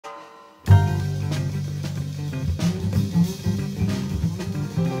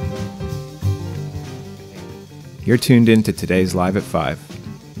You're tuned in to today's Live at 5.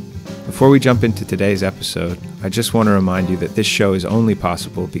 Before we jump into today's episode, I just want to remind you that this show is only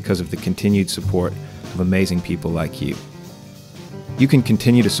possible because of the continued support of amazing people like you. You can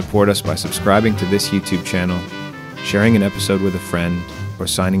continue to support us by subscribing to this YouTube channel, sharing an episode with a friend, or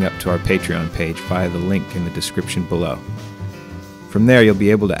signing up to our Patreon page via the link in the description below. From there, you'll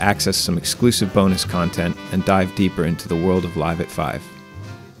be able to access some exclusive bonus content and dive deeper into the world of Live at 5.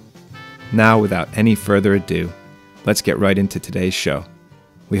 Now, without any further ado, let's get right into today's show.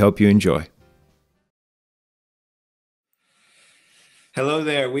 We hope you enjoy. Hello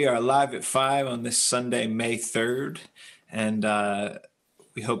there. We are live at 5 on this Sunday, May 3rd, and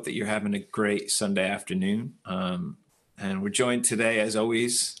we hope that you're having a great Sunday afternoon. And we're joined today, as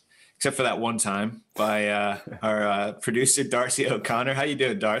always, except for that one time, by our producer, Darcy O'Connor. How you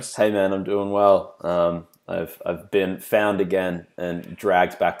doing, Darcy? Hey, man, I'm doing well. I've been found again and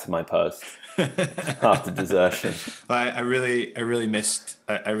dragged back to my post after desertion. Well, I really missed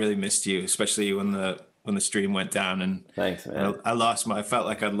you, especially when the stream went down. And thanks, man. I felt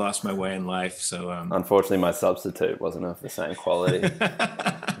like I'd lost my way in life. So unfortunately, my substitute wasn't of the same quality.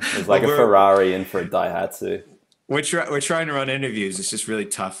 It was like a Ferrari in for a Daihatsu. We're trying to run interviews. It's just really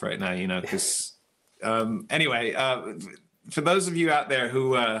tough right now, because anyway, for those of you out there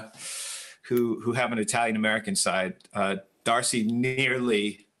who have an Italian American side, Darcy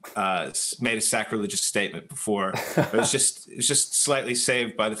nearly made a sacrilegious statement before. It was just slightly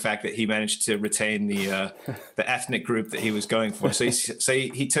saved by the fact that he managed to retain the ethnic group that he was going for. So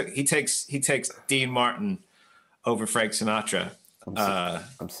he takes Dean Martin over Frank Sinatra.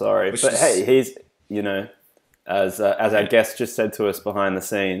 I'm sorry, but hey, he's as our guest just said to us behind the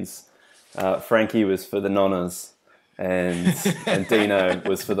scenes, Frankie was for the nonnas, and Dino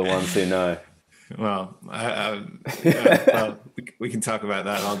was for the ones who know. Well, we can talk about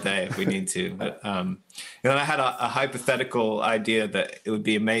that all day if we need to. But I had a hypothetical idea that it would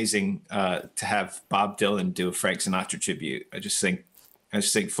be amazing to have Bob Dylan do a Frank Sinatra tribute. I just think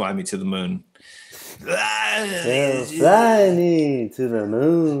 "Fly Me to the Moon." Fly me to the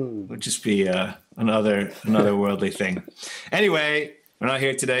moon would just be another worldly thing. Anyway. We're not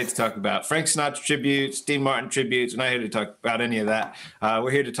here today to talk about Frank Sinatra tributes, Dean Martin tributes. We're not here to talk about any of that. We're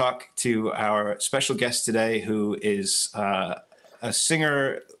here to talk to our special guest today, who is a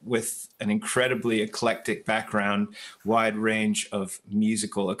singer with an incredibly eclectic background, wide range of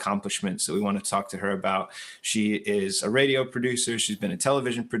musical accomplishments that we want to talk to her about. She is a radio producer. She's been a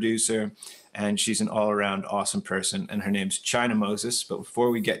television producer, and she's an all-around awesome person. And her name's China Moses. But before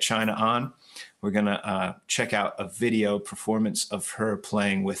we get China on, we're going to check out a video performance of her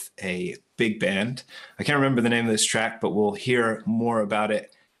playing with a big band. I can't remember the name of this track, but we'll hear more about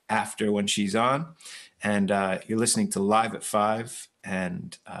it after when she's on. And you're listening to Live at 5,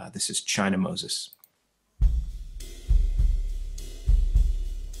 and this is China Moses.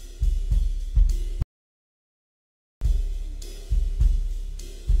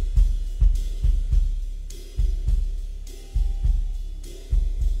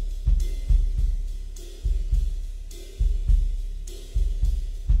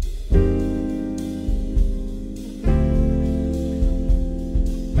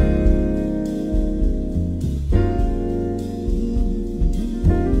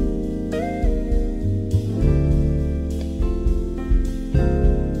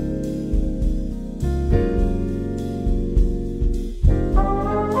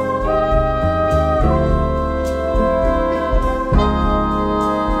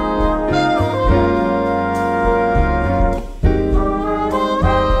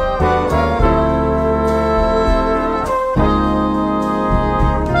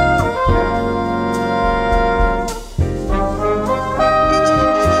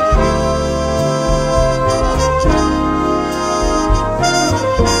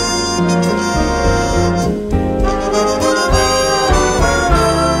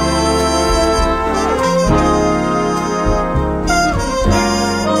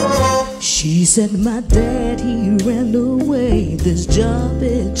 Said my dad, he ran away. This job,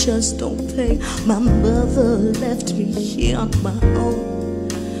 it just don't pay. My mother left me here on my own,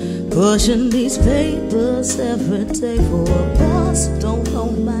 pushing these papers every day for a boss who don't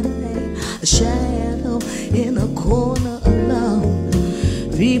know my name. A shadow in a corner alone.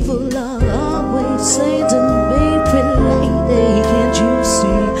 People are always saying to me, pretty lady, can't you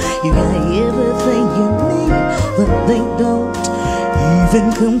see? You got everything you need, but they don't even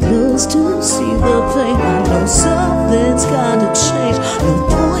come close to see the pain. I know something's gotta change. No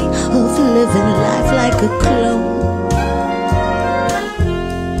point of living life like a clone.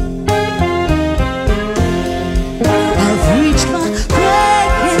 I've reached my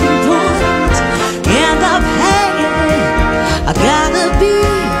breaking point, and I'm hanging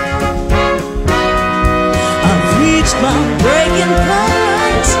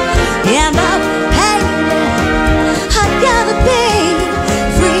and I've had it. I gotta be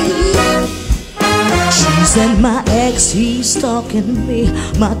free. She said my ex, he's stalking me.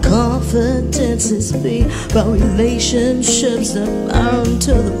 My confidence is beat by relationships that burn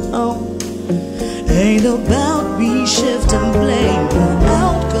to the bone. Ain't about me shifting blame. The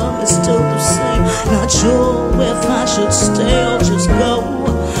outcome is still the same. Not sure if I should stay or just go,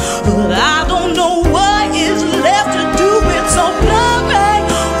 but I don't know what is left to do. It's so blurry.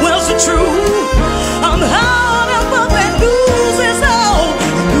 What's the truth? I'm hard up, but that news is all.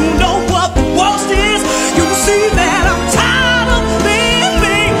 You know what the worst is? You see that I'm tired of being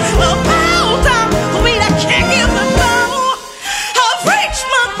me. About time for me to kick in the door. I've reached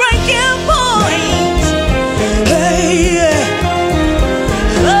my breaking point. Hey, yeah.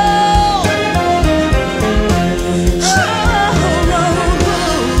 Oh,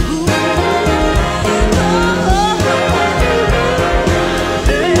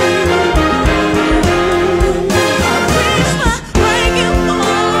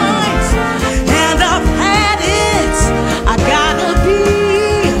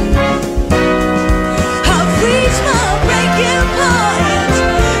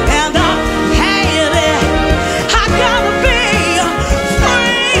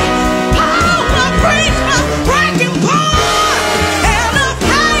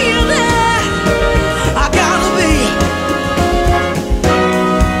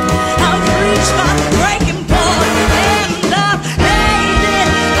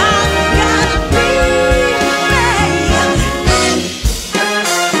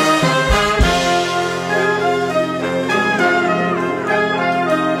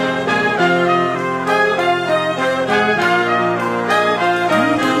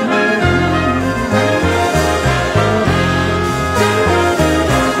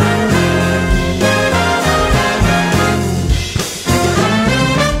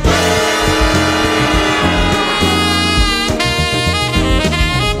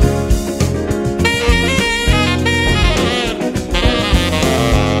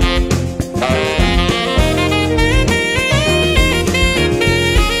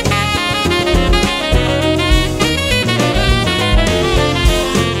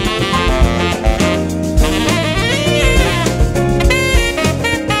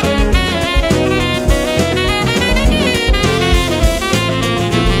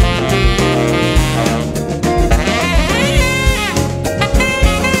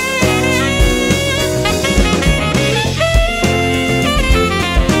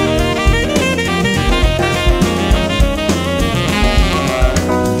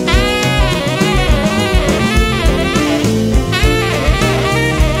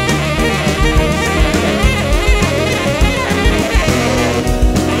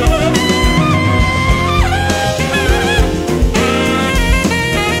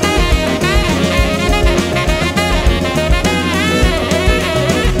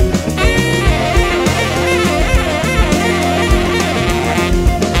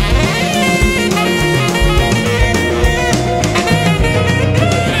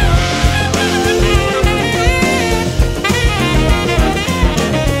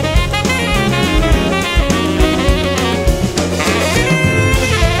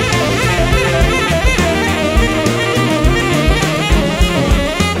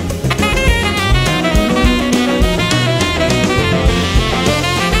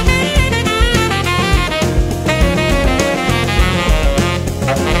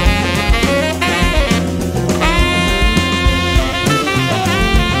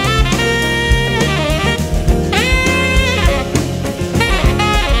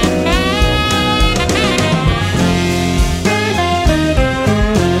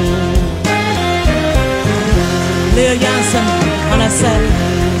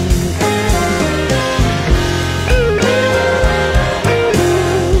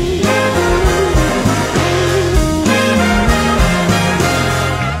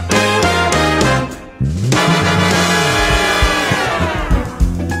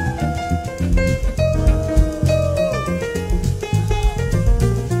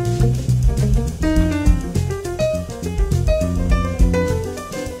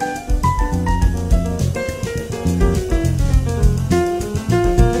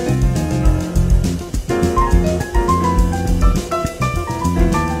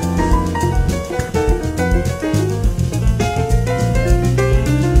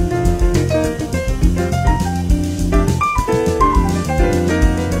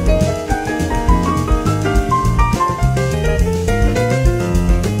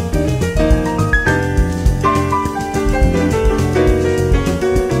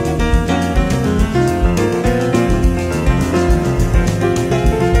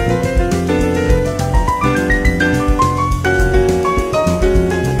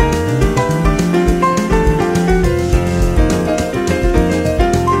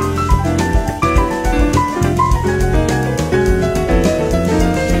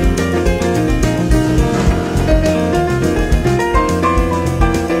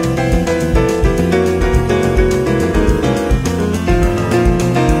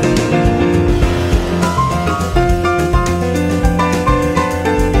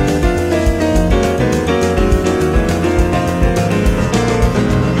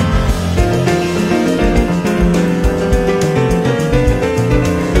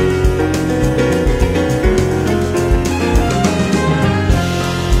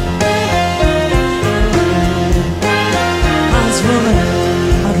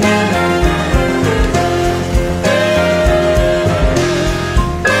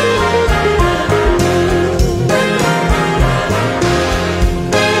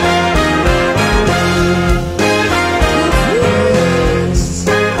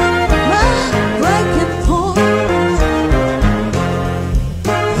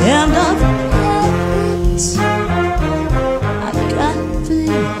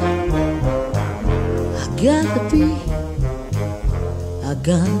 gotta be, I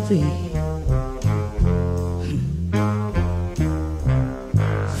gotta be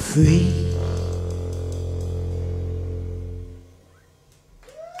free.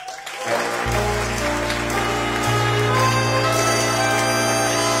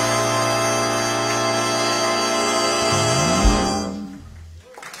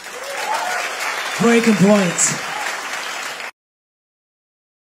 Breaking points.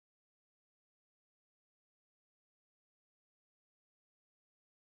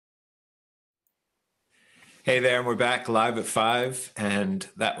 Hey there, and we're back live at 5, and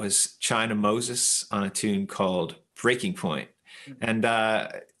that was China Moses on a tune called Breaking Point. And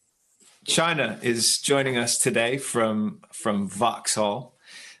China is joining us today from Vauxhall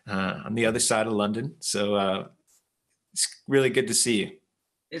on the other side of London. So it's really good to see you.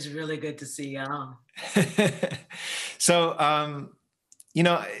 It's really good to see y'all. So, you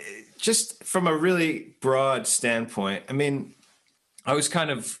know, just from a really broad standpoint, I mean, I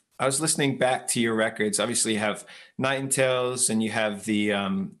was listening back to your records. Obviously, you have Nightingales and you have the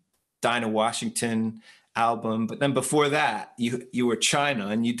Dinah Washington album. But then before that, you were China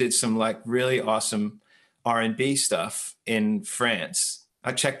and you did some like really awesome R&B stuff in France.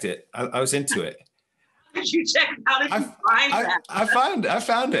 I checked it. I was into it. Did you check? How did you find that? I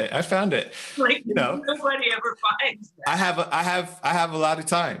found it. Like, you know, nobody ever finds that. I have a lot of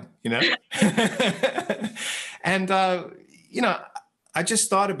time, you know. And you know, I just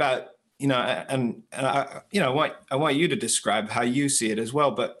thought about, you know, and I, you know, I want you to describe how you see it as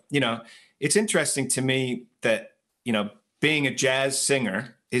well. But you know, it's interesting to me that, you know, being a jazz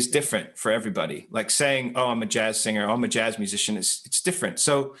singer is different for everybody. Like saying, "Oh, I'm a jazz singer," "Oh, I'm a jazz musician," it's different.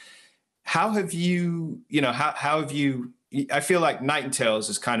 So how have you, you know, how have you, I feel like Nightingales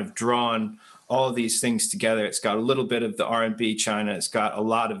has kind of drawn all of these things together. It's got a little bit of the R&B China. It's got a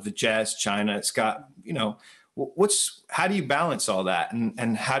lot of the jazz China. It's got, you know, how do you balance all that?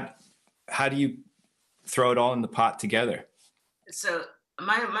 And how do you throw it all in the pot together? So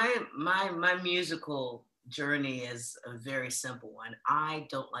my musical journey is a very simple one. I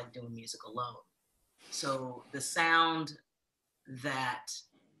don't like doing music alone. So the sound that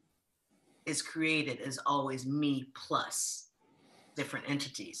is created is always me plus different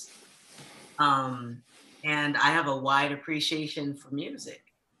entities. And I have a wide appreciation for music,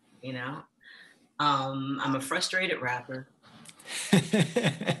 you know. I'm a frustrated rapper.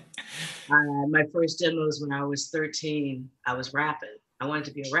 My first demos when I was 13, I was rapping. I wanted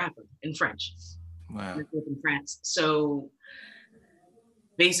to be a rapper in French. Wow. I lived in France. So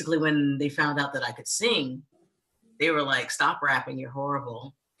basically when they found out that I could sing, they were like, "Stop rapping, you're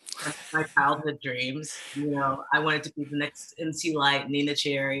horrible." That's my childhood dreams. You know, I wanted to be the next MC Light, Nina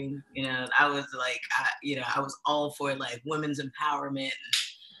Cherry. You know, I was like, I was all for like women's empowerment. And,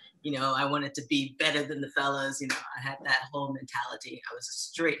 you know, I wanted to be better than the fellas. You know, I had that whole mentality. I was a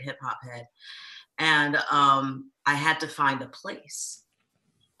straight hip hop head. And I had to find a place.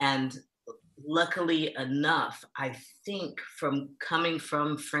 And luckily enough, I think from coming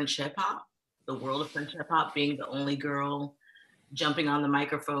from French hip hop, the world of French hip hop, being the only girl jumping on the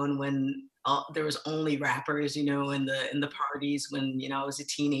microphone when there was only rappers, you know, in the parties when, you know, I was a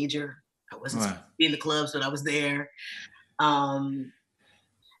teenager. I wasn't supposed to be in the clubs, but I was there.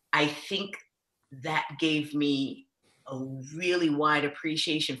 I think that gave me a really wide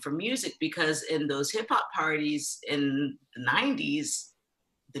appreciation for music because in those hip hop parties in the 90s,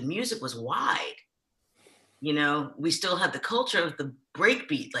 the music was wide. You know, we still had the culture of the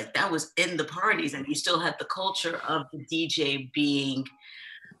breakbeat, like that was in the parties, and you still had the culture of the DJ being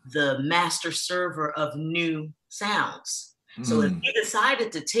the master server of new sounds. So if he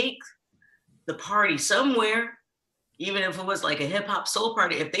decided to take the party somewhere, even if it was like a hip hop soul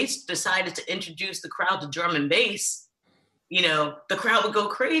party, if they decided to introduce the crowd to drum and bass, you know, the crowd would go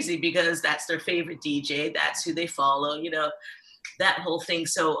crazy because that's their favorite DJ, that's who they follow, you know, that whole thing.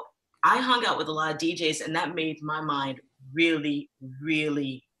 So I hung out with a lot of DJs and that made my mind really,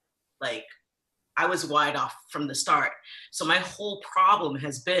 really like, I was wide off from the start. So my whole problem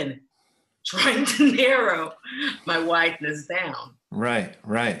has been trying to narrow my wideness down. Right,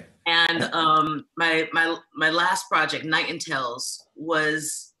 right. And my last project, Nightingales,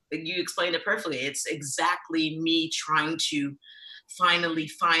 was, you explained it perfectly. It's exactly me trying to finally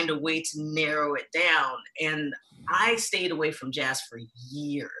find a way to narrow it down. And I stayed away from jazz for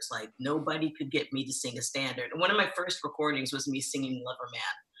years. Like nobody could get me to sing a standard. And one of my first recordings was me singing Lover Man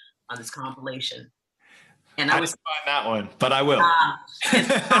on this compilation. And I was didn't find that one, but I will.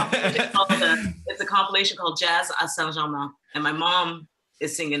 It's a compilation called Jazz à Saint-Germain. And my mom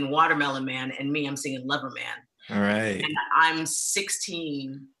is singing Watermelon Man and me, I'm singing Lover Man. All right. And I'm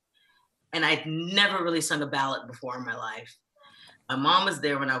 16 And I'd never really sung a ballad before in my life. My mom was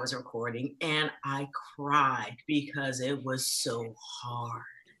there when I was recording, and I cried because it was so hard.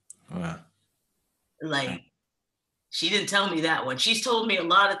 Wow. Like, she didn't tell me that one. She's told me a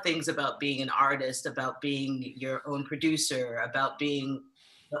lot of things about being an artist, about being your own producer, about being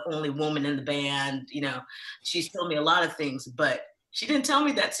the only woman in the band. You know, she's told me a lot of things, but she didn't tell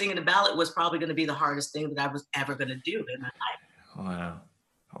me that singing a ballad was probably going to be the hardest thing that I was ever going to do in my life. Wow.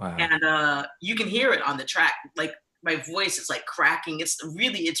 Wow. And you can hear it on the track. Like, my voice is like cracking. It's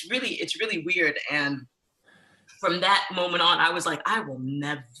really weird. And from that moment on, I was like, I will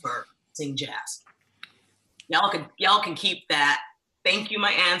never sing jazz. Y'all can keep that. Thank you,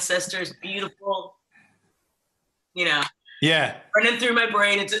 my ancestors. Beautiful. You know. Yeah. Running through my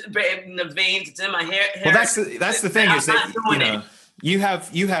brain, it's in the veins, it's in my hair. Well, that's the thing is that, you know, you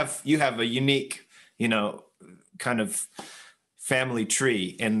have a unique, you know, kind of family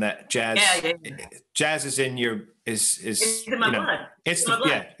tree in that jazz. Jazz is in your it's in my blood.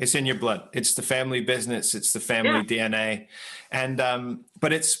 It's in your blood. It's the family business. It's the family DNA, and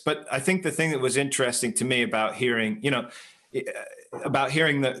but I think the thing that was interesting to me about hearing, you know,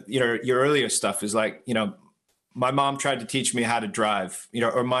 your earlier stuff is like, you know, my mom tried to teach me how to drive, you know,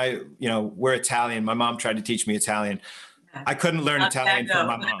 or we're Italian. My mom tried to teach me Italian. I couldn't learn Italian from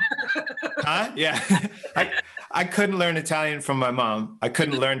my mom. Huh? Yeah. I couldn't learn Italian from my mom. I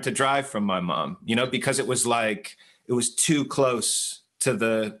couldn't learn to drive from my mom, you know, because it was too close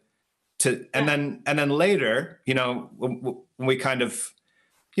to and then later, you know, when we kind of,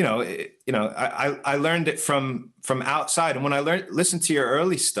 I learned it from outside. And when I listened to your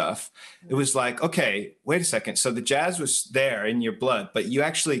early stuff, it was like, okay, wait a second. So the jazz was there in your blood, but you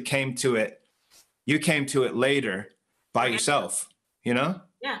actually came to it later by yourself, you know?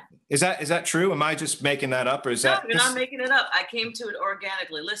 Yeah. Is that true? Am I just making that up, or is that? No, you're not making it up. I came to it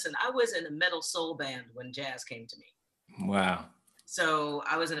organically. Listen, I was in a metal soul band when jazz came to me. Wow. So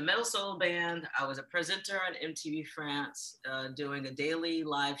I was in a metal soul band. I was a presenter on MTV France, doing a daily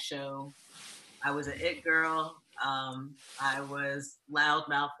live show. I was an it girl. I was loud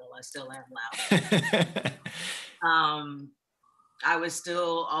mouthful. I still am loud. I was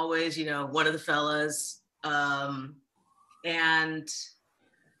still always, you know, one of the fellas. And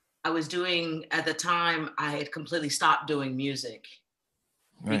I was doing, at the time, I had completely stopped doing music.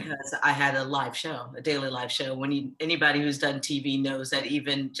 Right. Because I had a live show, a daily live show. Anybody who's done TV knows that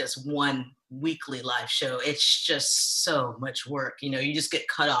even just one weekly live show, it's just so much work. You know, you just get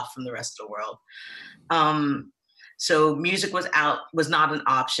cut off from the rest of the world. So music was not an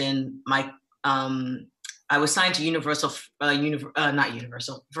option. I was signed to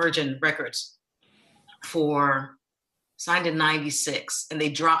Virgin Records signed in 96, and they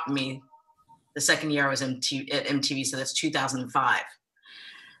dropped me the second year I was at MTV, so that's 2005.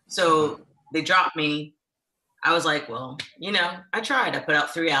 So they dropped me. I was like, well, you know, I tried. I put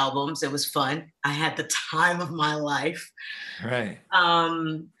out 3 albums. It was fun. I had the time of my life. Right.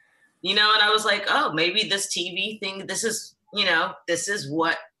 You know, and I was like, oh, maybe this TV thing, this is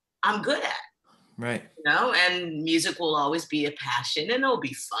what I'm good at. Right. You know, and music will always be a passion, and it'll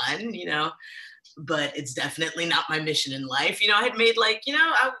be fun, you know, but it's definitely not my mission in life. You know, I had made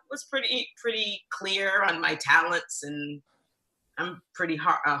I was pretty clear on my talents, and I'm pretty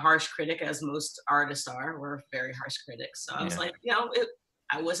a harsh critic, as most artists are. We're very harsh critics. So I was like, you know,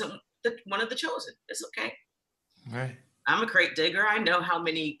 I wasn't one of the chosen. It's okay. Right. I'm a crate digger. I know how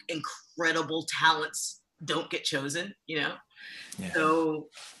many incredible talents don't get chosen, you know? Yeah. So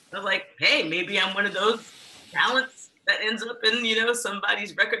I was like, hey, maybe I'm one of those talents that ends up in, you know,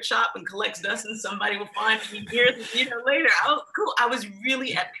 somebody's record shop and collects dust, and somebody will find me years, you know, later. I was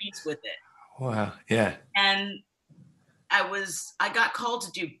really at peace with it. Wow. Yeah. And I got called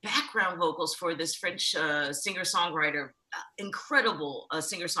to do background vocals for this French singer-songwriter, incredible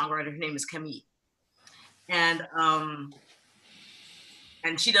singer-songwriter. Her name is Camille. And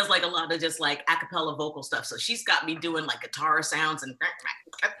she does like a lot of just like a cappella vocal stuff. So she's got me doing like guitar sounds and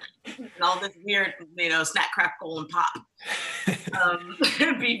all this weird, you know, snap, crackle, and pop.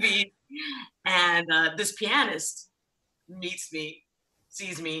 BB. And this pianist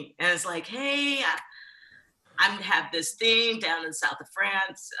sees me, and it's like, hey, I have this thing down in the south of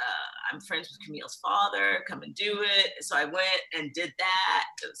France. I'm friends with Camille's father. Come and do it. So I went and did that.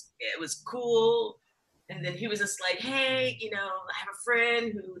 It was cool. And then he was just like, hey, you know, I have a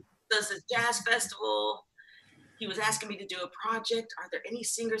friend who does this jazz festival. He was asking me to do a project. Are there any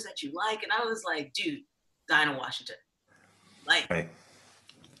singers that you like? And I was like, dude, Dinah Washington. Like, right.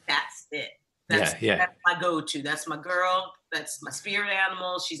 That's it. That's my go-to. That's my girl. That's my spirit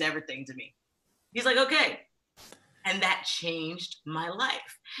animal. She's everything to me. He's like, okay. And that changed my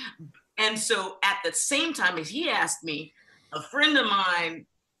life. And so at the same time as he asked me, a friend of mine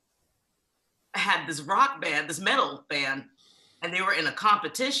had this rock band, this metal band, and they were in a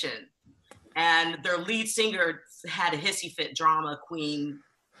competition. And their lead singer had a hissy fit drama queen,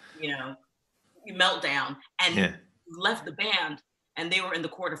 meltdown, and left the band, and they were in the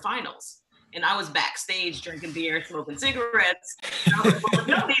quarterfinals. And I was backstage drinking beer, smoking cigarettes. And I was like, well,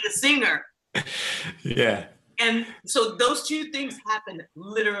 you don't need a singer. Yeah. And so those two things happened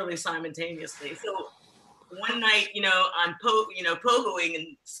literally simultaneously. So one night, I'm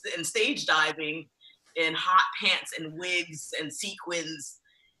pogoing and stage diving in hot pants and wigs and sequins,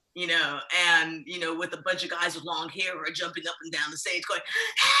 and with a bunch of guys with long hair who are jumping up and down the stage going,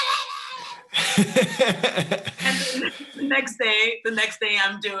 and then the next day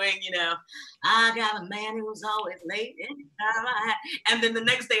I'm doing, I got a man who's always late. And then the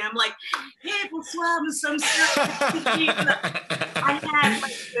next day I'm like, hey, bonsoir, some I had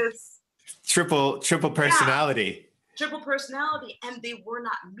like this triple personality. Triple personality, and they were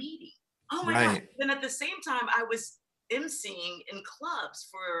not meeting. Oh my God. Then at the same time, I was emceeing in clubs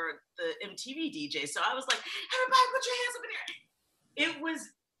for the MTV DJ. So I was like, everybody put your hands up in here. It was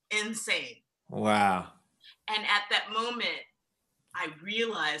insane. Wow. And at that moment, I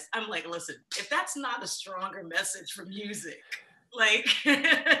realized, I'm like, listen, if that's not a stronger message for music, like,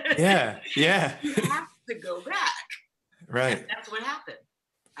 yeah. You have to go back. Right. And that's what happened.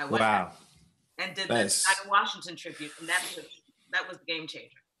 I went back and did the Dinah Washington tribute, and that was the game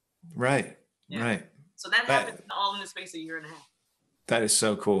changer. Right. Yeah. Right. So that happened all in the space of a year and a half. That is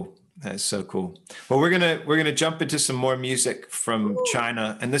so cool. That is so cool. Well, we're gonna jump into some more music from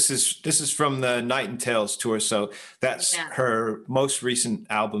China, and this is from the Night and Tales tour. So that's her most recent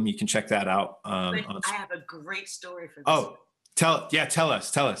album. You can check that out. I have a great story for this. Oh, tell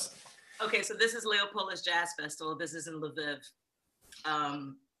us. Okay, so this is Leopolis Jazz Festival. This is in Lviv,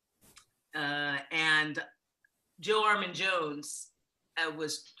 and Joe Armand Jones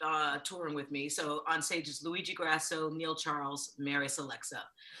was touring with me. So on stage is Luigi Grasso, Neil Charles, Marius Alexa.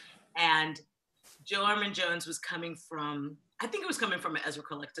 And Joe Armand Jones was coming from, I think it was coming from an Ezra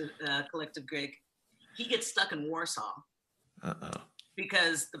collective gig. He gets stuck in Warsaw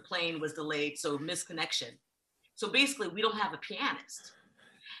because the plane was delayed, so misconnection. So basically, we don't have a pianist.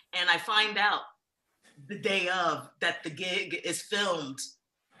 And I find out the day of that the gig is filmed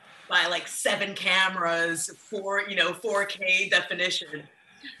by like 7 cameras, 4K definition.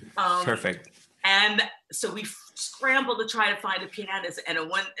 Perfect. And so we scrambled to try to find a pianist. And at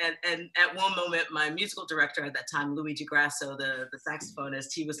one moment, my musical director at that time, Luigi Grasso, the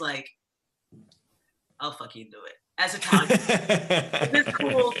saxophonist, he was like, "I'll fucking do it." As Italian, in this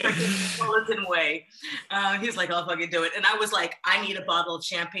cool, Neapolitan way. He's like, "I'll fucking do it." And I was like, "I need a bottle of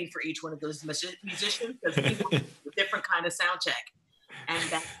champagne for each one of those musicians because we want a different kind of sound check." And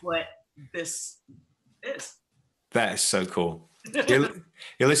that's what this is. That is so cool. You're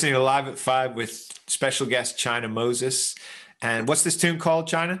listening to Live at 5 with special guest China Moses. And what's this tune called,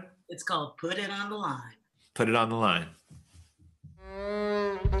 China? It's called Put It on the Line. Put It on the Line.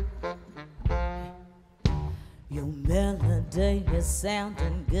 Your melody is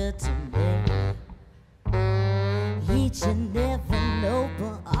sounding good to me. Each and every note,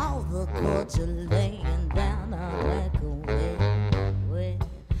 but all the chords you're laying down are like a way.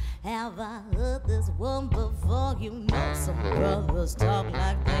 Have I heard this one before? You know some brothers talk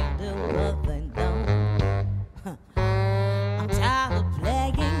like they do, but they don't. I'm tired of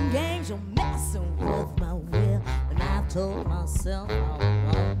playing games, you're messing with my will, and I told myself I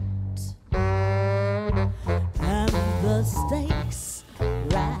won't. And the stakes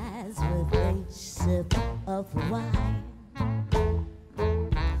rise with each sip of wine.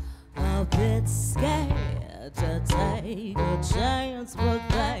 A bit scared to take a chance, but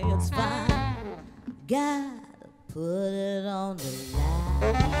that's fine. Gotta put it on the line.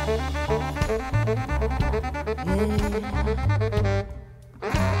 Yeah.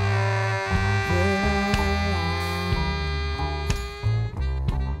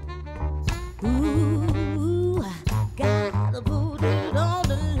 Ooh, gotta put it on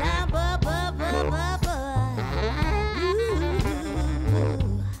the line,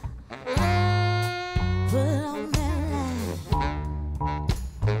 put it on that line.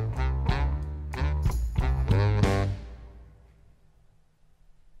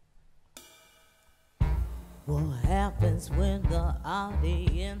 What happens when the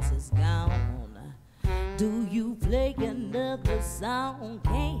audience is gone? Do you play another song?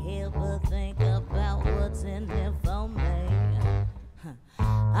 Can't help but think about what's in it for me.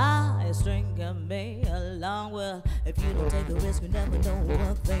 I stringing me along. Well, if you don't take a risk, you never know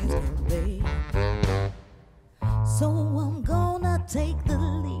what things can be. So I'm gonna take the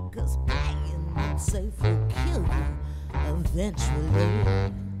lead, 'cause safe will kill you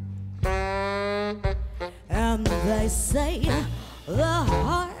eventually. And they say the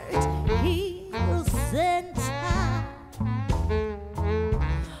heart heals in time.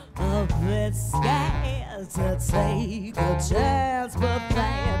 A bit scared to take a chance, but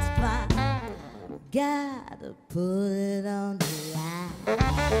that's fine. Gotta put it on the line.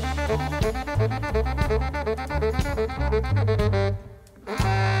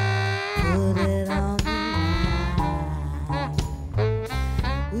 Put it on the line.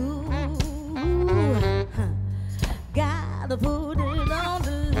 Ooh, gotta put it on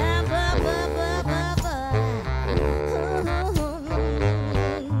the line.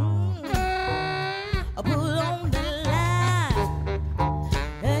 Put on the line.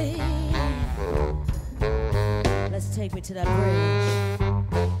 Hey, let's take me to that bridge.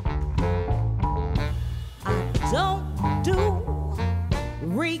 I don't do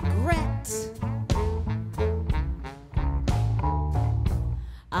regret.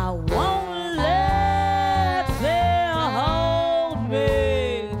 I won't let them hold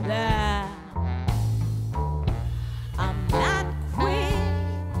me down. I'm not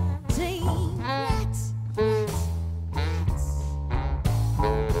quitting yet.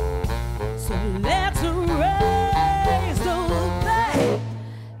 So let's raise the bay.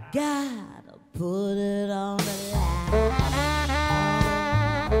 Gotta put it on the line.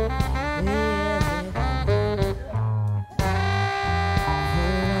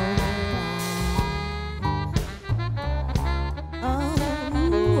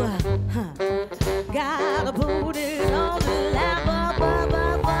 Gotta put it on the line.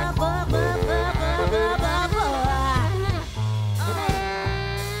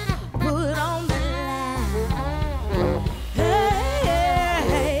 Put on the line.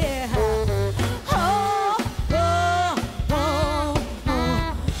 Hey, oh, oh, oh, oh.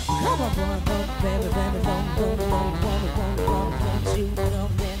 Come on, baby, baby, don't you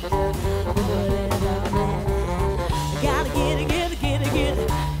come in. Put it on the line. Gotta get it.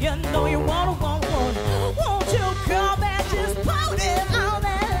 You know you wanna. Won't you come and just put it on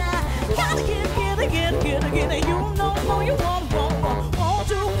that line? Gotta get it. You know you want. Won't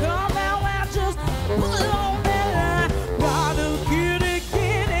you come out and just put it on that line? Gotta get it.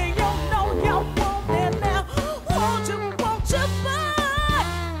 You know you want it now. Won't you,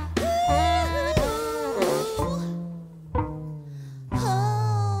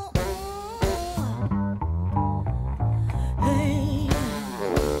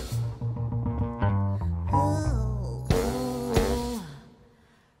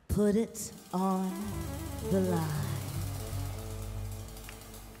 put it on the line.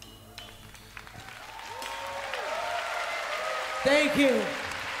 Thank you.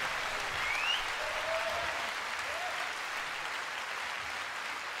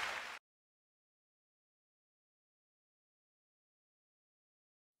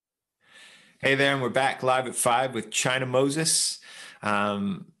 Hey there, and we're back live at 5 with China Moses.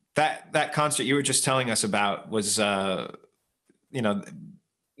 That concert you were just telling us about was,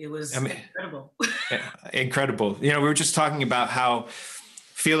 it was incredible. Incredible. We were just talking about how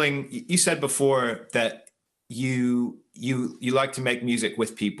you said before that you like to make music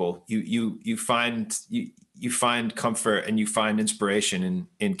with people. You find comfort and you find inspiration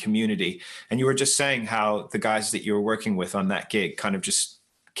in community. And you were just saying how the guys that you were working with on that gig kind of just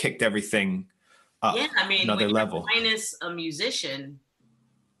kicked everything up another level. Minus a musician,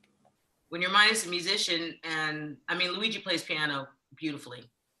 and Luigi plays piano beautifully.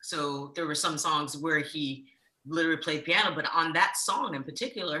 So there were some songs where he literally played piano, but on that song in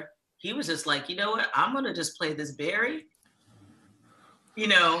particular, he was just like, you know what? I'm going to just play this Barry,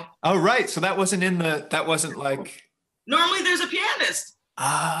 Oh, right. So that wasn't like. Normally there's a pianist.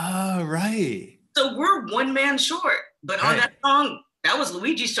 Ah, right. So we're one man short, but on that song, that was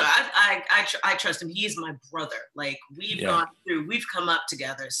Luigi's show. I trust him. He's my brother. Like we've come up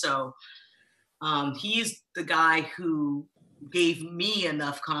together. So he's the guy who gave me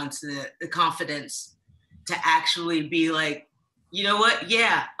enough confidence to actually be like, you know what?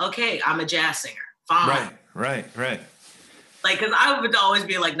 Yeah, okay, I'm a jazz singer. Fine. Right. Like, because I would always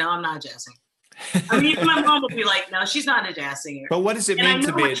be like, no, I'm not a jazz singer. Even my mom would be like, no, she's not a jazz singer. But what does it mean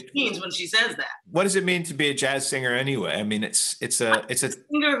to be? What she means when she says that. What does it mean to be a jazz singer anyway? I mean, it's a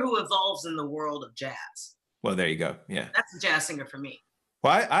singer who evolves in the world of jazz. Well, there you go. Yeah, that's a jazz singer for me.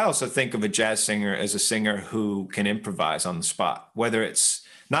 Well, I also think of a jazz singer as a singer who can improvise on the spot, whether it's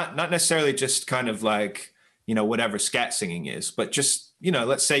not necessarily just kind of like, whatever scat singing is, but just,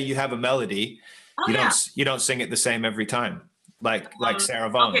 let's say you have a melody, you don't sing it the same every time. like Sarah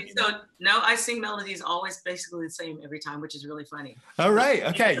Vaughan? Okay, so no, I sing melodies always basically the same every time, which is really funny. Oh, right.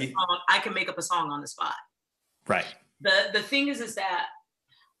 Okay. I can make up a song on the spot. Right. The thing is that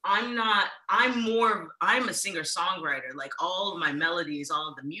I'm a singer-songwriter. Like all of my melodies, all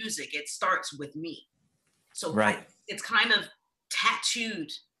of the music, it starts with me. So right. It's kind of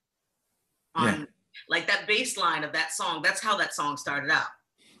tattooed on like that bass line of that song. That's how that song started out.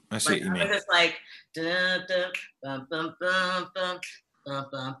 I see what you mean. It's like da, da, bum, bum, bum, bum, bum,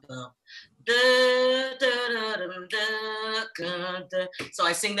 bum, bum. Da, da, da, da, da, da. So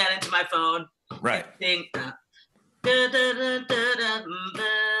I sing that into my phone. Right. Sing, da, da, da, da, da, da.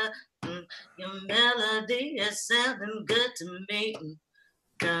 Your melody is sounding good to me.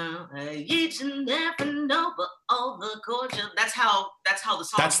 Each and every note, but all the chords. That's how the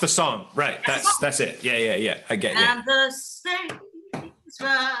song. That's the song, right? That's it. Yeah. I get you. And the same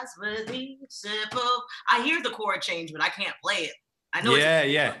rise with each sip of. I hear the chord change, but I can't play it. I know. Yeah.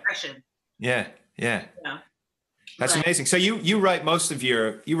 Yeah. That's amazing. So you write most of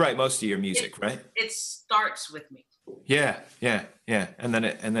your music, right? It starts with me. Yeah. And then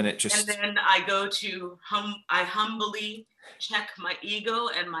it just. And then I go to I humbly check my ego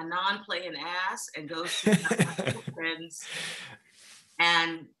and my non-playing ass and go to my friends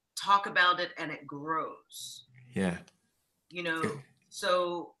and talk about it, and it grows. Yeah.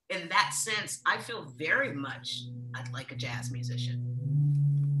 So in that sense, I feel very much like a jazz musician.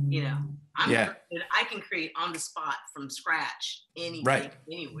 I can create on the spot from scratch anywhere.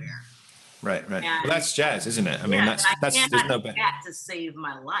 Right. Well, that's jazz, isn't it? I mean, that's there's no better. To save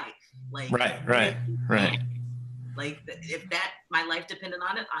my life. Like right. Like if my life depended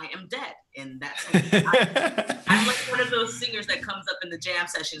on it, I am dead. And that's I'm like one of those singers that comes up in the jam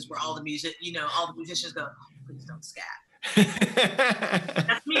sessions where all the musicians go, please don't scat.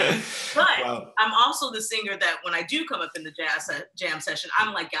 That's me. But wow. I'm also the singer that when I do come up in the jam session,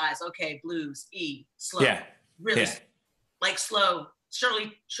 I'm like, guys, okay, blues, E, slow, really, like slow,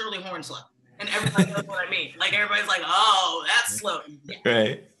 Shirley Horn slow. And everybody knows what I mean. Like everybody's like, oh, that's slow. Yeah.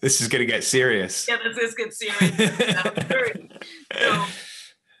 Right. This is gonna get serious. Yeah, this gets serious.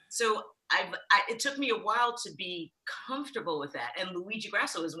 So it took me a while to be comfortable with that. And Luigi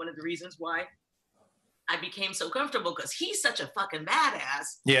Grasso is one of the reasons why I became so comfortable, because he's such a fucking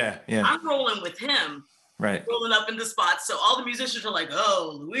badass. Yeah. I'm rolling with him. Right. Rolling up in the spots. So all the musicians are like,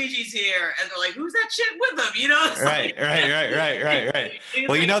 oh, Luigi's here. And they're like, who's that shit with him? Right.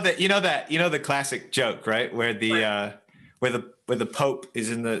 Well, the classic joke, right? Where the Pope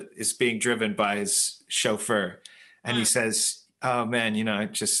is being driven by his chauffeur. And he says, oh man,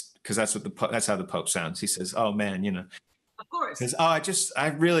 just because that's how the Pope sounds. He says, oh man, Of course. Because I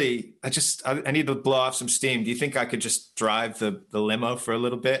need to blow off some steam. Do you think I could just drive the limo for a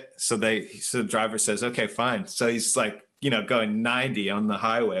little bit? So the driver says, okay, fine. So he's like, going 90 on the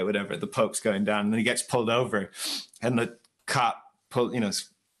highway or whatever. The Pope's going down, and then he gets pulled over, and the cop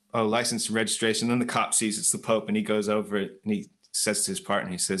license and registration. Then the cop sees it's the Pope, and he goes over it, and he says to his partner,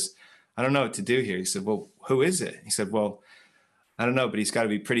 he says, I don't know what to do here. He said, well, who is it? He said, well, I don't know, but he's got to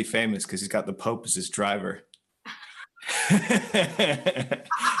be pretty famous because he's got the Pope as his driver.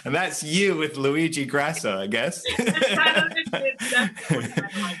 And that's you with Luigi Grasso, I guess.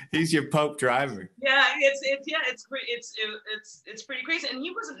 He's your Pope driver. Yeah, it's pretty crazy. And he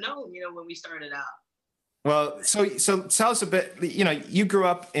wasn't known, when we started out. Well, so tell us a bit. You grew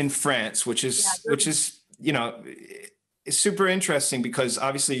up in France, which is it's super interesting because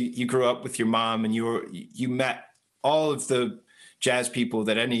obviously you grew up with your mom, and you met all of the jazz people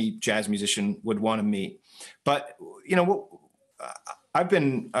that any jazz musician would want to meet. But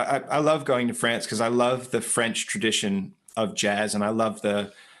I love going to France because I love the French tradition of jazz, and I love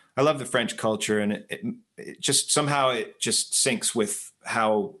the French culture, and it just somehow it just syncs with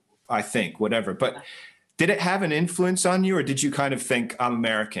how I think, whatever. But did it have an influence on you, or did you kind of think I'm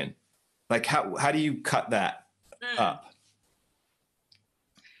American? Like how do you cut that up?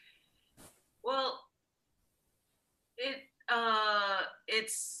 Well,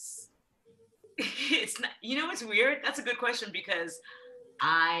 it's not, it's weird. That's a good question, because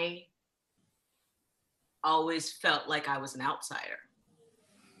I always felt like I was an outsider.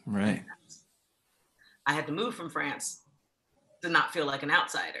 Right. I had to move from France to not feel like an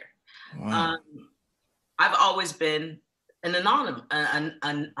outsider. Wow. I've always been an anomaly.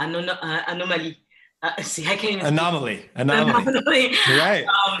 See, I can't even. Anomaly. Right.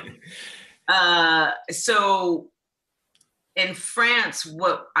 So in France,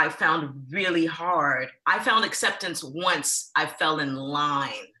 what I found really hard, I found acceptance once I fell in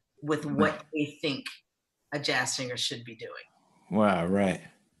line with what they think a jazz singer should be doing. Wow, right.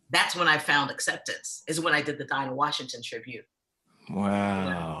 That's when I found acceptance, is when I did the Dinah Washington tribute.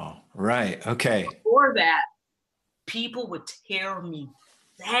 Wow. Right. Okay. Before that, people would tear me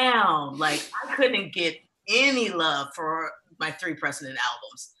down. Like I couldn't get any love for my 3 precedent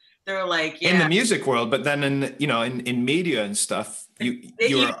albums. They were like, yeah. In the music world, but then in media and stuff,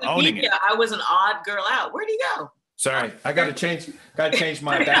 you were owning it. I was an odd girl out. Where'd he go? Sorry, I gotta change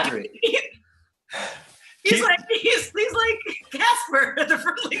my battery. He's like Casper, the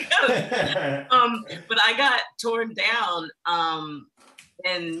friendly ghost. But I got torn down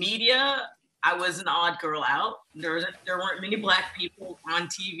in media. I was an odd girl out. There weren't many Black people on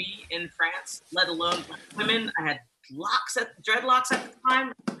TV in France, let alone Black women. I had dreadlocks at the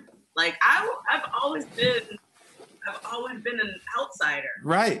time. Like I've always been an outsider.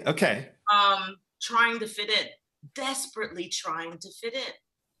 Right. Okay. Trying to fit in, desperately trying to fit in.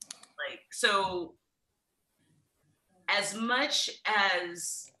 Like, so as much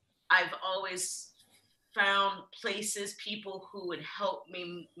as I've always found places, people who would help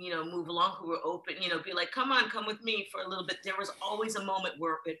me, move along, who were open, be like, come with me for a little bit. There was always a moment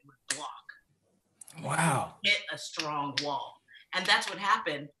where it would block. Wow. Hit a strong wall. And that's what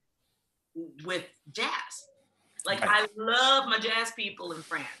happened with jazz. Like, I love my jazz people in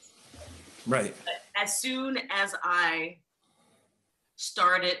France. Right. But as soon as I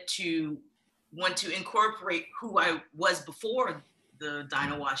started to want to incorporate who I was before the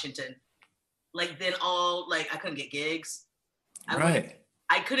Dinah Washington, like then I couldn't get gigs.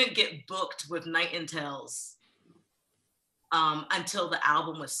 I couldn't get booked with Night Intels until the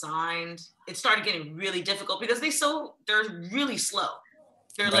album was signed. It started getting really difficult because they're really slow.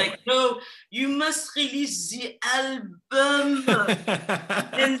 They're like, no, you must release the album.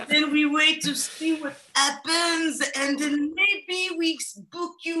 And then we wait to see what happens. And then maybe we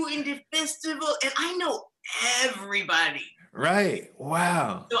book you in the festival. And I know everybody. Right.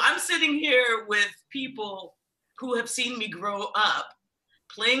 Wow. So I'm sitting here with people who have seen me grow up,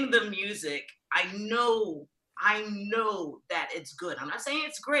 playing the music. I know that it's good. I'm not saying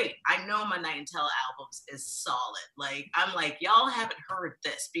it's great. I know my Night and Tell albums is solid. Like, I'm like, y'all haven't heard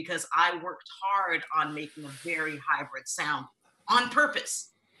this because I worked hard on making a very hybrid sound on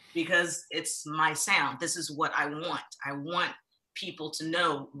purpose because it's my sound. This is what I want. I want people to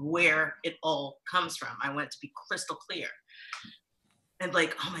know where it all comes from. I want it to be crystal clear. And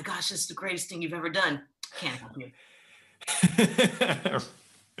like, oh my gosh, this is the greatest thing you've ever done. Can't help you.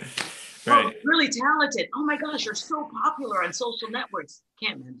 Right. Oh, really talented. Oh my gosh, you're so popular on social networks.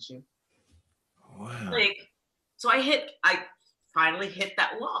 Can't manage you. Wow. Like, so I finally hit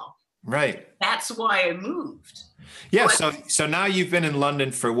that wall. Right. That's why I moved. Yeah. So now you've been in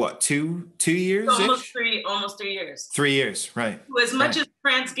London for what, two years? Almost 3 years. 3 years. Right. So as much as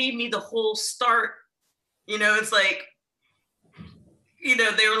France gave me the whole start, it's like,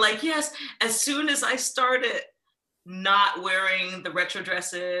 they were like, yes, as soon as I started not wearing the retro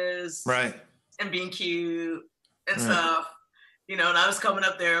dresses, right, and being cute and stuff, and I was coming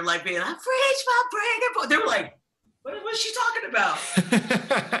up there like being like, "Preach my break." They were like, "What's she talking about?"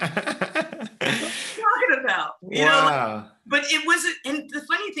 What's she talking about? Wow. But it wasn't. And the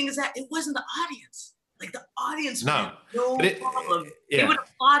funny thing is that it wasn't the audience. Like the audience, no problem. Yeah. They would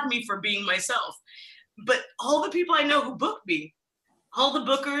applaud me for being myself. But all the people I know who booked me, all the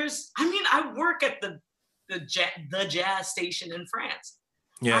bookers. I mean, I work at the jazz station in France.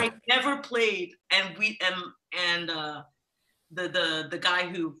 Yeah. I never played, and the guy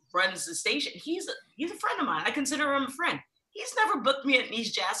who runs the station, he's a friend of mine. I consider him a friend. He's never booked me at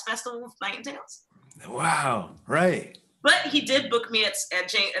these jazz festivals with Night and Tales. Wow, right. But he did book me at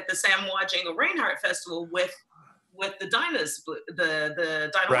the Samoa Django Reinhardt Festival with the Dinah's, the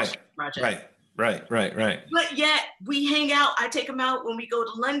Dinah Project. Right. But yet we hang out. I take him out when we go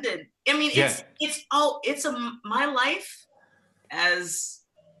to London. I mean, my life as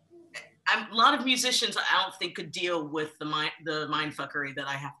a lot of musicians. I don't think could deal with the mind fuckery that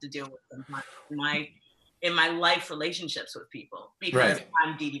I have to deal with in my life relationships with people because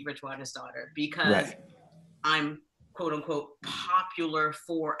I'm Dee Dee Bridgewater's daughter, because I'm quote unquote popular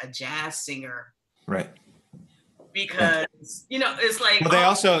for a jazz singer. Right. Because it's like,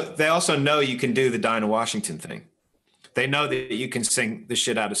 well, they also know you can do the Dinah Washington thing. They know that you can sing the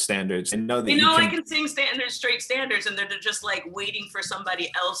shit out of standards, and I can sing straight standards, and they're just like waiting for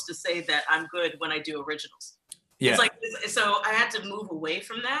somebody else to say that I'm good when I do originals. Yeah. It's like, so I had to move away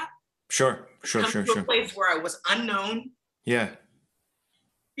from that. Sure. To a place where I was unknown. Yeah.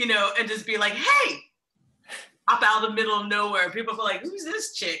 And just be like, hey, up out of the middle of nowhere. People go like, who's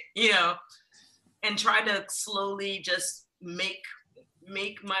this chick? And try to slowly just make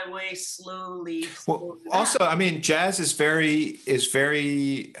make my way slowly. Well, also, I mean, jazz has a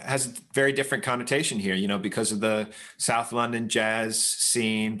very different connotation here, you know, because of the South London jazz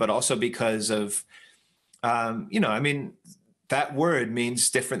scene, but also because of, you know, I mean, that word means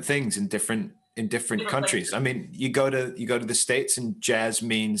different things in different countries. I mean, you go to the States and jazz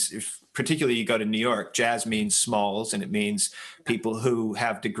means, particularly you go to New York, jazz means smalls, and it means people who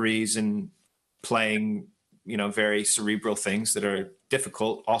have degrees in playing, you know, very cerebral things that are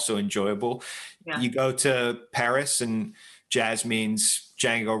difficult, also enjoyable. Yeah. You go to Paris and jazz means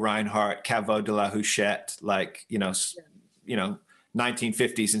Django Reinhardt, Caveau de la Huchette, like, you know,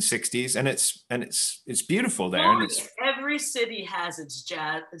 1950s and 60s, and it's beautiful there. Well, and it's every city has its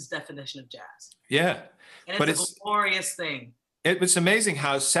definition of jazz. Yeah, and it's a glorious thing. It was amazing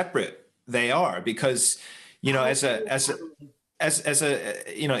how separate they are, because, you know, as a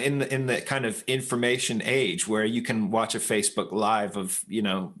you know, in the kind of information age where you can watch a Facebook Live of, you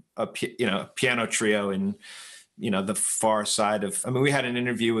know, a piano trio in, you know, the far side of, I mean, we had an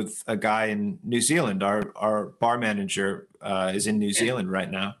interview with a guy in New Zealand. Our bar manager is in New Zealand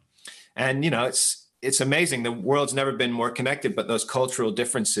right now. And, you know, it's amazing. The world's never been more connected, but those cultural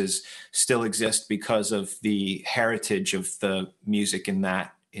differences still exist because of the heritage of the music in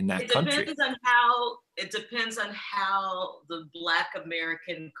that country. It depends on how the Black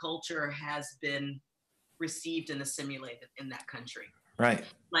American culture has been received and assimilated in that country. Right.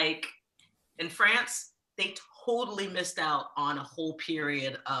 Like in France, they totally missed out on a whole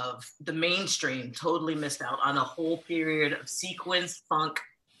period of the mainstream, totally missed out on a whole period of sequence, funk,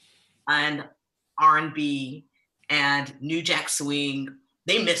 and R&B and New Jack Swing.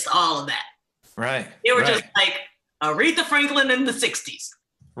 They missed all of that. Right. They were just like Aretha Franklin in the 60s.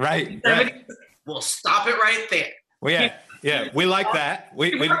 Right. We'll stop it right there. Well, yeah, we like that.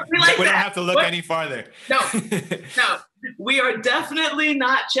 We don't have to look any farther. No, we are definitely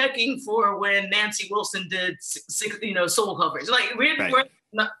not checking for when Nancy Wilson did, soul covers. Like we're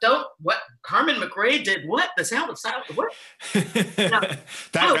not, what Carmen McRae did. What The Sound of Silence? What? That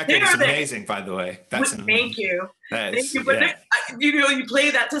record is amazing, by the way. Thank you. Thank you. But you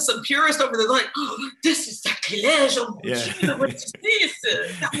play that to some purists over there, like, oh, this is sacrilege. Oh, Jesus, what is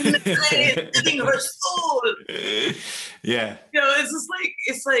this? Carmen McRae is living her soul. Yeah. You know, it's like,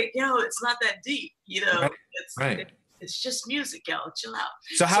 it's not that deep. You know, it's just music, y'all. Chill out.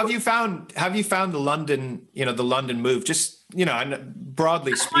 So have you found the London, the London move? Just,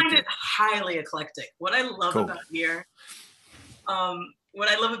 broadly speaking. I find it highly eclectic. What I love about here,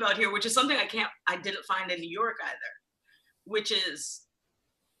 which is something I didn't find in New York either, which is,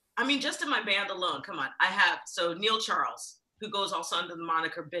 I mean, just in my band alone, come on. So Neil Charles, who goes also under the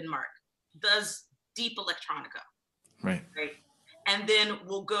moniker Binmark, does deep electronica. Right. And then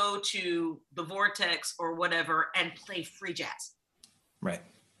we'll go to the Vortex or whatever and play free jazz. Right.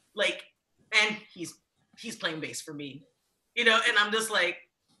 Like, and he's playing bass for me, and I'm just like,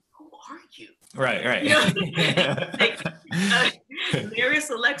 who are you? Right. Marius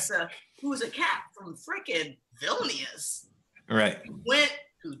Alexa, who's a cat from frickin' Vilnius. Right.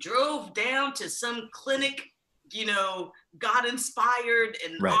 Who drove down to some clinic, got inspired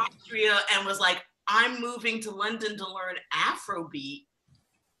in Austria and was like, I'm moving to London to learn Afrobeat.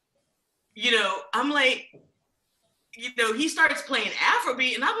 I'm like, he starts playing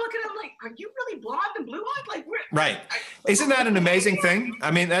Afrobeat and I'm looking at him like, are you really blonde and blue-eyed? Like, right. Isn't that an amazing thing?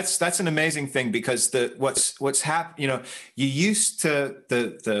 I mean, that's an amazing thing, because what's happened, you used to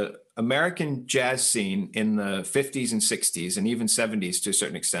the American jazz scene in the 50s and 60s and even 70s to a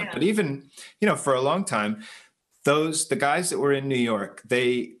certain extent. Yeah. But even, for a long time, the guys that were in New York,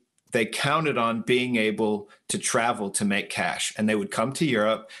 they counted on being able to travel to make cash, and they would come to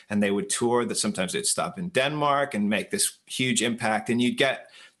Europe and they would tour. That sometimes they'd stop in Denmark and make this huge impact. And you'd get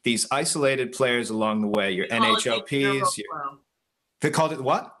these isolated players along the way, your NHOPs. They called it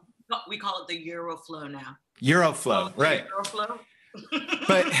what? We call it the Euroflow now. Euroflow, right. Euroflow.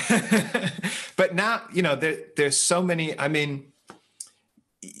 but now, there's so many, I mean,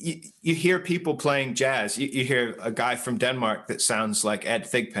 you hear people playing jazz. You hear a guy from Denmark that sounds like Ed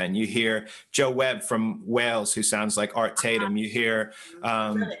Thigpen. You hear Joe Webb from Wales who sounds like Art Tatum. You hear,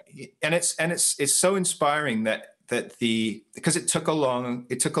 and it's so inspiring because it took a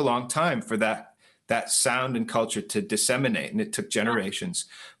long time for that sound and culture to disseminate, and it took generations.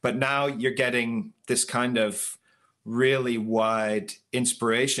 But now you're getting this kind of really wide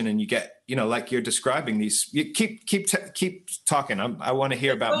inspiration, and you get, like you're describing these. You keep talking. I want to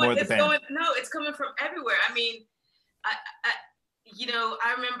hear about more of the band. It's coming from everywhere. I mean,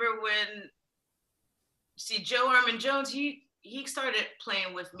 I remember when Joe Armin Jones, he started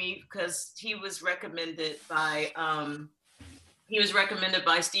playing with me because he was recommended by He was recommended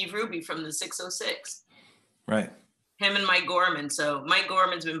by Steve Ruby from the 606. Right. Him and Mike Gorman. So Mike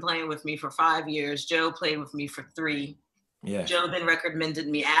Gorman's been playing with me for 5 years. Joe played with me for 3. Yeah. Joe then recommended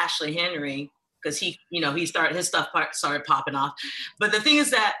me Ashley Henry because he started his stuff started popping off. But the thing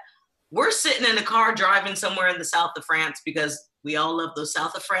is that we're sitting in a car driving somewhere in the south of France because we all love those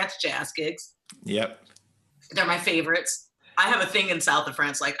south of France jazz gigs. Yep. They're my favorites. I have a thing in south of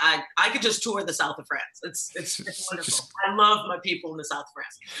France. Like I could just tour the south of France. It's wonderful. I love my people in the south of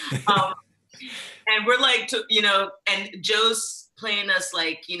France. And we're like, and Joe's playing us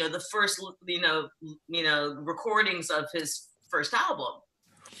like, the first, recordings of his first album.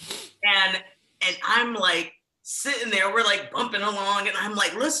 And I'm like sitting there, we're like bumping along and I'm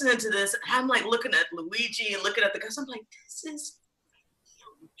like listening to this. And I'm like looking at Luigi and looking at the guys. I'm like, this is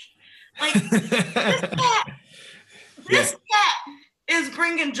huge. Like this cat is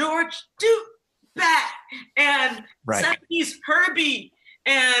bringing George Duke back and right. 70s Herbie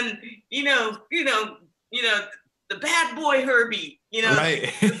and the bad boy Herbie,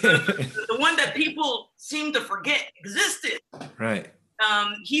 right. the one that people seem to forget existed. Right.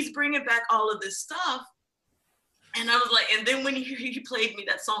 He's bringing back all of this stuff, and I was like, and then when he played me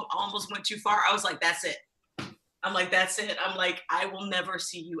that song, Almost Went Too Far, I was like, that's it. I'm like, that's it. I'm like, I will never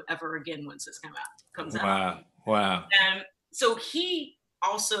see you ever again once this comes out. Wow. And so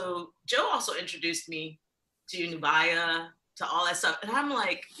Joe also introduced me to Nubia, to all that stuff. And I'm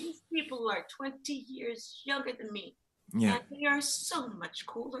like, these people are 20 years younger than me. Yeah. And they are so much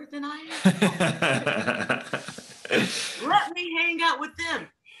cooler than I am. Let me hang out with them.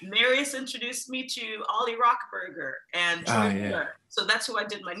 Marius introduced me to Ollie Rockberger and Miller. So that's who I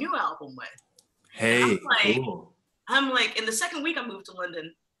did my new album with. Hey, cool. I'm like, in the second week I moved to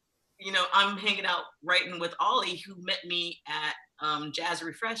London, I'm hanging out writing with Ollie, who met me at Jazz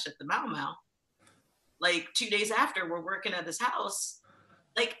Refresh at the Mau Mau. Like 2 days after, we're working at his house.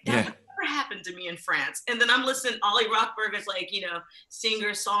 Like that would never happen to me in France. And then I'm listening. Ollie Rockberger's like,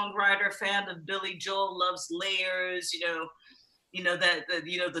 singer, songwriter, fan of Billy Joel, loves layers.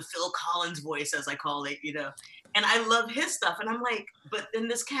 The Phil Collins voice, as I call it. And I love his stuff. And I'm like, but then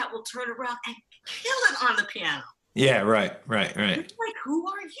this cat will turn around and kill it on the piano. Yeah, right. It's like, who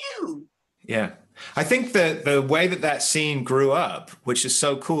are you? Yeah. I think the way that scene grew up, which is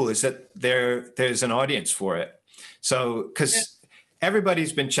so cool, is that there's an audience for it. So, because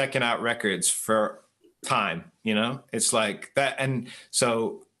everybody's been checking out records for time, it's like that. And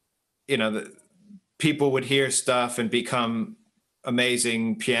so, the people would hear stuff and become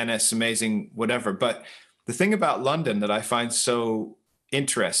amazing pianists, amazing whatever. But the thing about London that I find so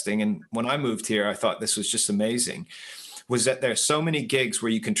interesting, and when I moved here, I thought this was just amazing, was that there's so many gigs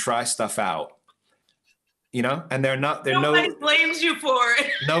where you can try stuff out, and nobody blames you for it.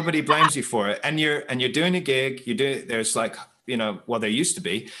 Nobody blames you for it. And you're doing a gig, there's like, there used to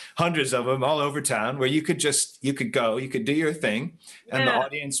be hundreds of them all over town where you could go, you could do your thing, and the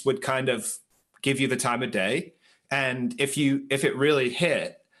audience would kind of give you the time of day. And if it really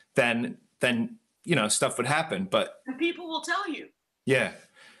hit, then stuff would happen. But and people will tell you. Yeah.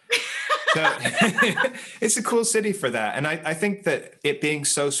 So, it's a cool city for that. And I think that it being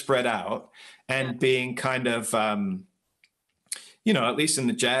so spread out and being kind of, at least in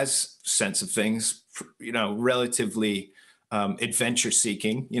the jazz sense of things, relatively adventure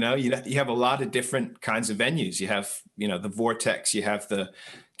seeking, you have a lot of different kinds of venues. You have, the Vortex, you have the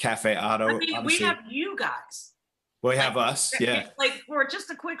Cafe Otto. We have you guys. Well, we have us, yeah. Like, for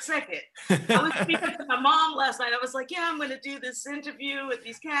just a quick second, I was speaking to my mom last night. I was like, I'm going to do this interview with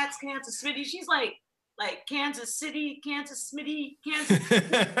these cats, Kansas Smitty. She's like Kansas City, Kansas Smitty, Kansas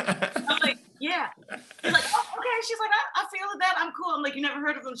Smitty. I'm like, yeah. She's like, oh, okay. She's like, I feel that. I'm cool. I'm like, you never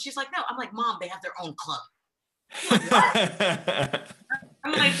heard of them? She's like, no. I'm like, Mom, they have their own club. What?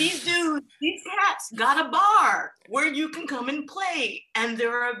 I'm like, these cats got a bar where you can come and play, and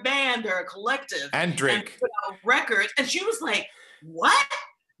they're a band, they're a collective, and drink, and put out records. And she was like, "What?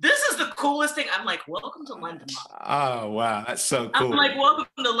 This is the coolest thing." I'm like, "Welcome to London, Mom." Oh wow, that's so cool. I'm like, "Welcome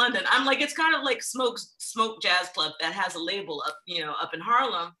to London." I'm like, it's kind of like Smoke Jazz Club that has a label up in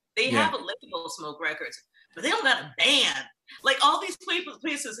Harlem. They have a label, Smoke Records, but they don't got a band. Like all these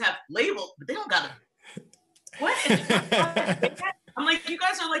places have labels, but they don't got a. What? I'm like, you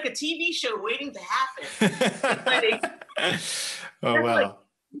guys are like a TV show waiting to happen. Like, oh wow! Like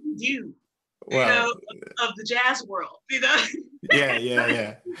you of the jazz world,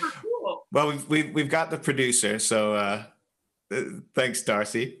 Yeah. Super cool. Well, we've got the producer, so thanks,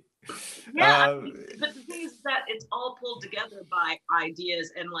 Darcy. Yeah, but the thing is that it's all pulled together by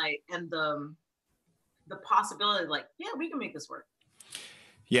ideas and the possibility, like, we can make this work.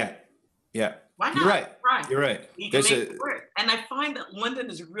 Yeah. Yeah. Why not? You're right. Right. You're right. We can make it work. And I find that London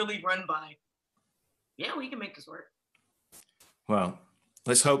is really run by, yeah, we can make this work. Well,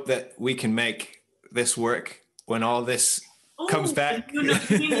 let's hope that we can make this work when all this comes back.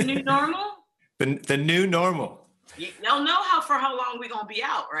 The new normal? The new normal. Y'all know for how long we're going to be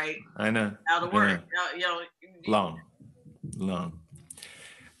out, right? I know. Out of work. Long.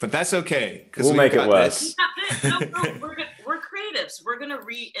 But that's okay. We'll make it work. No, we're creatives. We're going to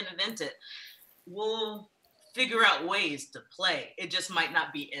reinvent it. We'll figure out ways to play. It just might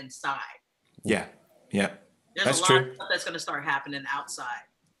not be inside. Yeah. There's that's a lot true. of stuff that's going to start happening outside.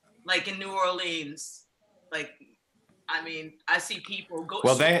 Like in New Orleans, I see people go.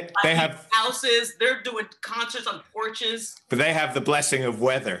 Well, they have houses. They're doing concerts on porches. But they have the blessing of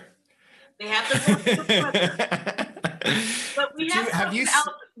weather. They have the blessing of weather. But we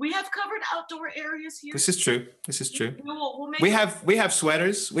have covered outdoor areas here. This is true. We'll make we have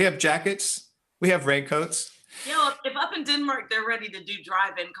sweaters. We have jackets. We have raincoats. If up in Denmark they're ready to do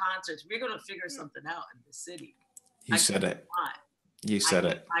drive-in concerts, we're going to figure something out in the city. You said it.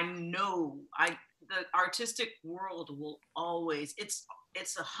 I know. The artistic world will always. It's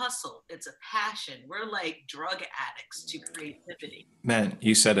a hustle. It's a passion. We're like drug addicts to creativity. Man,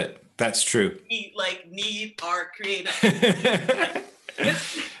 you said it. That's true. We need our creativity.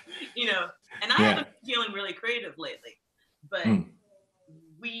 And I haven't been feeling really creative lately, but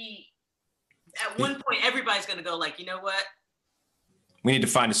at one point everybody's going to go like, you know what? We need to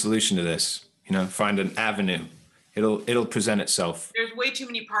find a solution to this. Find an avenue. It'll present itself. There's way too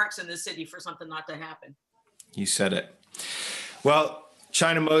many parks in this city for something not to happen. You said it. Well,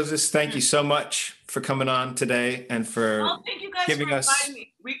 China Moses, thank you so much for coming on today and for thank you guys giving for us. inviting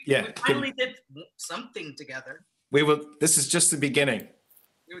me. We finally did something together. We will. This is just the beginning.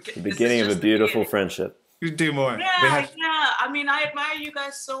 The beginning of a beautiful friendship. You do more. Yeah. I admire you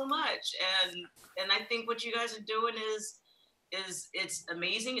guys so much, and I think what you guys are doing is it's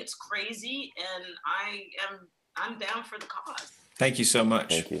amazing. It's crazy, and I'm down for the cause. Thank you so much.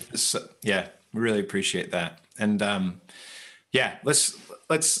 Thank you. Really appreciate that. And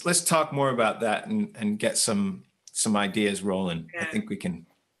let's talk more about that and get some ideas rolling. Yeah. I think we can.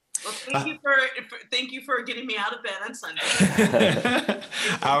 Well, thank you for getting me out of bed on Sunday.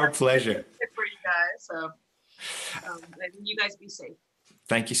 Our pleasure. For you guys. So, you guys be safe.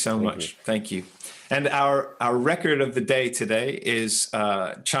 Thank you so much. Thank you. And our record of the day today is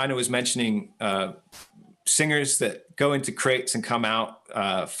China was mentioning singers that go into crates and come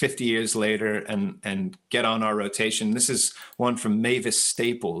out 50 years later and get on our rotation. This is one from Mavis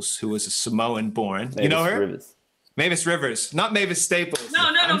Staples, who was a Samoan born. You know her? Rivers. Mavis Rivers, not Mavis Staples.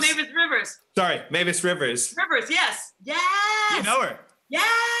 No, Mavis Rivers. Sorry, Mavis Rivers. Yes. Yes. You know her? Yes.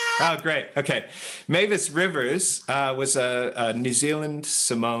 Oh, great. Okay. Mavis Rivers was a New Zealand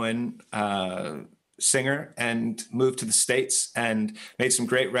Samoan singer and moved to the States and made some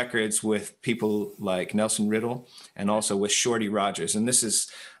great records with people like Nelson Riddle and also with Shorty Rogers. And this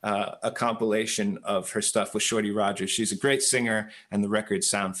is a compilation of her stuff with Shorty Rogers. She's a great singer and the records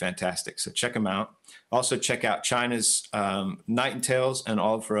sound fantastic. So check them out. Also check out China's Nightingales and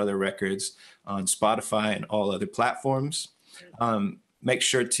all of her other records on Spotify and all other platforms. Make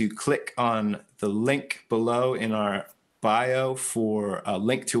sure to click on the link below in our bio for a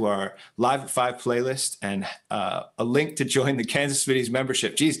link to our Live at 5 playlist and a link to join the Kansas Smitty's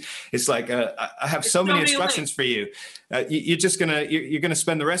membership. Geez, it's like I have so many instructions for you. You're gonna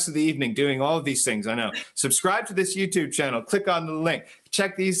spend the rest of the evening doing all of these things. I know. Subscribe to this YouTube channel. Click on the link.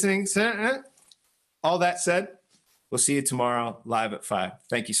 Check these things. All that said, we'll see you tomorrow live at 5.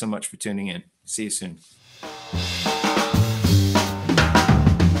 Thank you so much for tuning in. See you soon.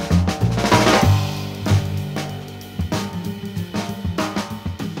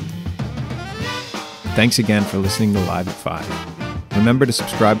 Thanks again for listening to Live at 5. Remember to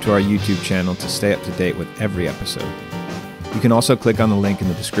subscribe to our YouTube channel to stay up to date with every episode. You can also click on the link in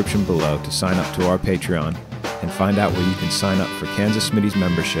the description below to sign up to our Patreon and find out where you can sign up for Kansas Smitty's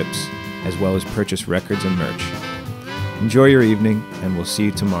memberships, as well as purchase records and merch. Enjoy your evening, and we'll see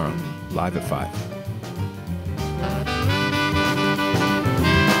you tomorrow, live at 5.